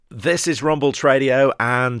This is Rumble Radio,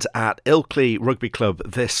 and at Ilkley Rugby Club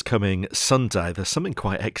this coming Sunday, there's something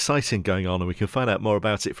quite exciting going on, and we can find out more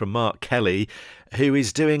about it from Mark Kelly, who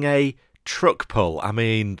is doing a truck pull. I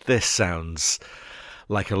mean, this sounds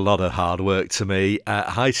like a lot of hard work to me.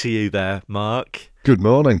 Hi to you there, Mark. Good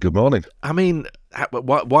morning, good morning. I mean,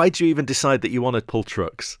 why do you even decide that you want to pull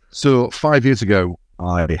trucks? So 5 years ago,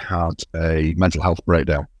 I had a mental health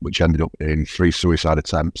breakdown, which ended up in 3 suicide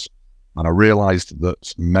attempts. And I realised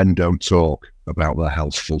that men don't talk about their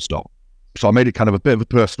health full stop. So I made it kind of a bit of a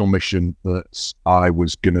personal mission that I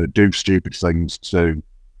was going to do stupid things to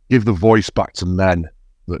give the voice back to men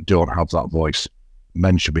that don't have that voice.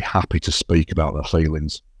 Men should be happy to speak about their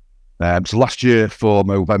feelings. So last year for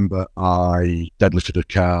November, I deadlifted a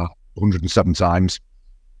car 107 times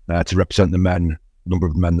to represent the number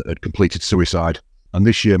of men that had completed suicide. And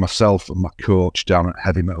this year, myself and my coach down at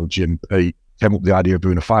Heavy Metal Gym, Pete, came up with the idea of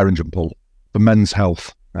doing a fire engine pull for men's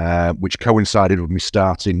health, which coincided with me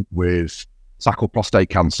starting with Tackle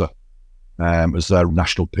Prostate Cancer as their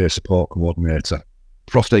national peer support coordinator.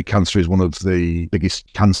 Prostate cancer is one of the biggest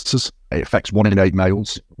cancers. It affects 1 in 8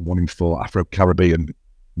 males, 1 in 4 Afro-Caribbean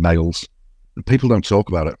males. And people don't talk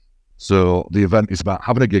about it. So the event is about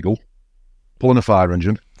having a giggle, pulling a fire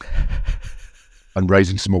engine, and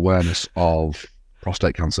raising some awareness of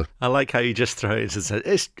prostate cancer. I like how you just throw it and say,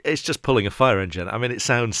 it's just pulling a fire engine. I mean, it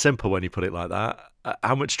sounds simple when you put it like that.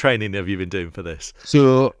 How much training have you been doing for this?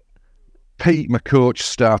 So Pete, my coach,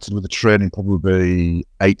 started with the training probably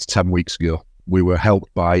 8 to 10 weeks ago. We were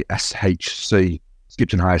helped by SHC,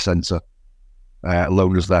 Skipton Hire Centre,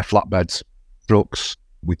 loaned us their flatbeds, trucks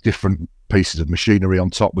with different pieces of machinery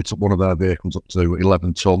on top. We took one of their vehicles up to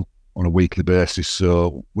 11 tonne on a weekly basis.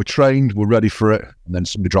 So we're trained, we're ready for it, and then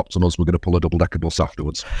somebody dropped on us, we're going to pull a double-decker bus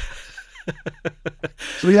afterwards.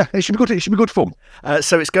 So yeah, it should be good. It should be good fun.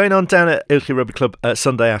 So it's going on down at Ilkley Rugby Club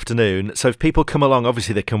Sunday afternoon. So if people come along,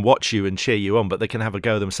 obviously they can watch you and cheer you on, but they can have a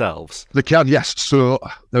go themselves. They can, yes. So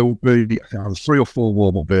there will be 3 or 4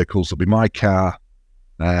 warm-up vehicles. There'll be my car.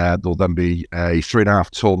 There'll then be a 3.5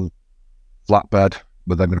 tonne flatbed.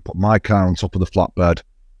 We're then going to put my car on top of the flatbed,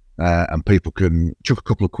 and people can chuck a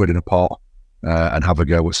couple of quid in a pot and have a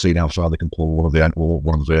go at seeing how far they can pull one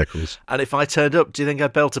of the vehicles. And if I turned up, do you think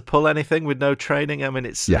I'd be able to pull anything with no training? I mean,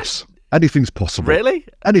 it's... Yes, anything's possible. Really?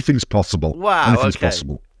 Anything's possible. Wow, anything's okay.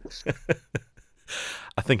 possible.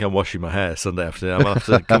 I think I'm washing my hair Sunday afternoon. I'm going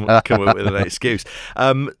to have to come up with an excuse.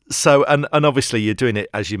 So obviously you're doing it,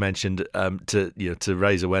 as you mentioned, to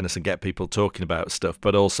raise awareness and get people talking about stuff,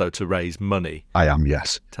 but also to raise money. I am,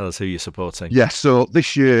 yes. Tell us who you're supporting. Yes, so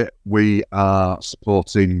this year we are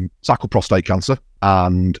supporting Tackle Prostate Cancer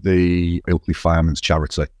and the Ilkley Firemen's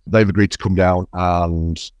Charity. They've agreed to come down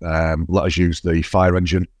and let us use the fire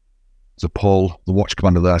engine to pull. The watch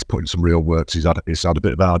commander there's put in some real work. He's had a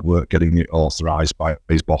bit of hard work getting it authorised by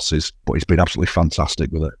his bosses, but he's been absolutely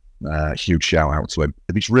fantastic with it. Huge shout out to him.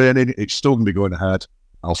 If it's raining, it's still going to be going ahead.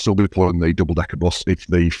 I'll still be pulling the double-decker bus. If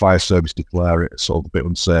the fire service declare it sort of a bit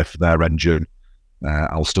unsafe for their engine,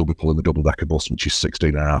 I'll still be pulling the double-decker bus, which is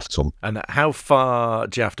 16.5 tonne. And how far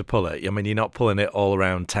do you have to pull it? I mean, you're not pulling it all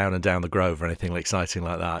around town and down the Grove or anything exciting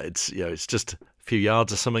like that. It's just a few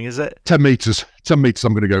yards or something, is it? 10 metres. 10 metres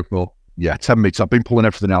I'm going to go for. Yeah, 10 metres. I've been pulling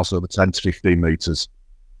everything else over 10 to 15 metres.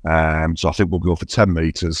 So I think we'll go for 10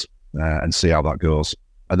 metres and see how that goes.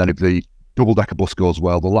 And then if the double-decker bus goes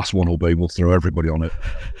well, the last one will be we'll throw everybody on it,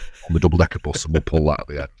 on the double-decker bus, and we'll pull that at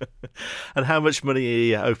the end. And how much money are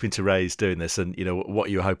you hoping to raise doing this? And,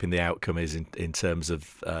 what you're hoping the outcome is in terms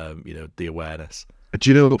of, the awareness? Do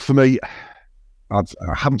you know, for me, I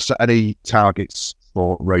haven't set any targets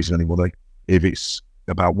for raising any money. If it's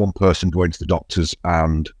about one person going to the doctors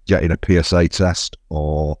and getting a PSA test,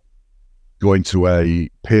 or going to a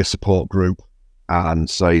peer support group and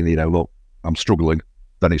saying, look, I'm struggling,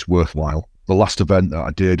 then it's worthwhile. The last event that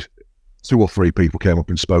I did, 2 or 3 people came up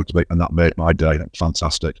and spoke to me, and that made my day. That's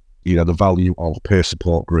fantastic. The value of peer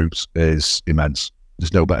support groups is immense.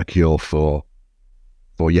 There's no better cure for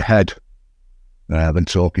your head than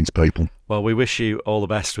talking to people. Well, we wish you all the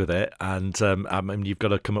best with it, and you've got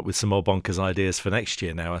to come up with some more bonkers ideas for next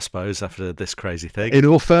year now, I suppose, after this crazy thing. In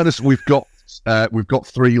all fairness, we've got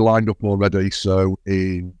 3 lined up already. So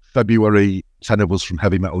in February, 10 of us from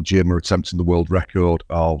Heavy Metal Gym are attempting the world record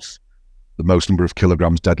of the most number of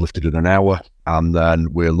kilograms deadlifted in an hour, and then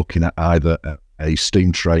we're looking at either a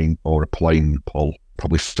steam train or a plane pull,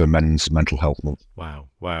 probably for Men's Mental Health Month. Wow.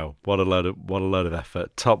 What a load of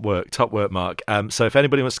effort. Top work, Mark. So if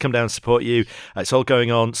anybody wants to come down and support you, it's all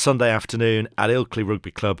going on Sunday afternoon at Ilkley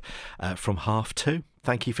Rugby Club from 2:30.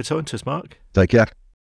 Thank you for talking to us, Mark. Take care.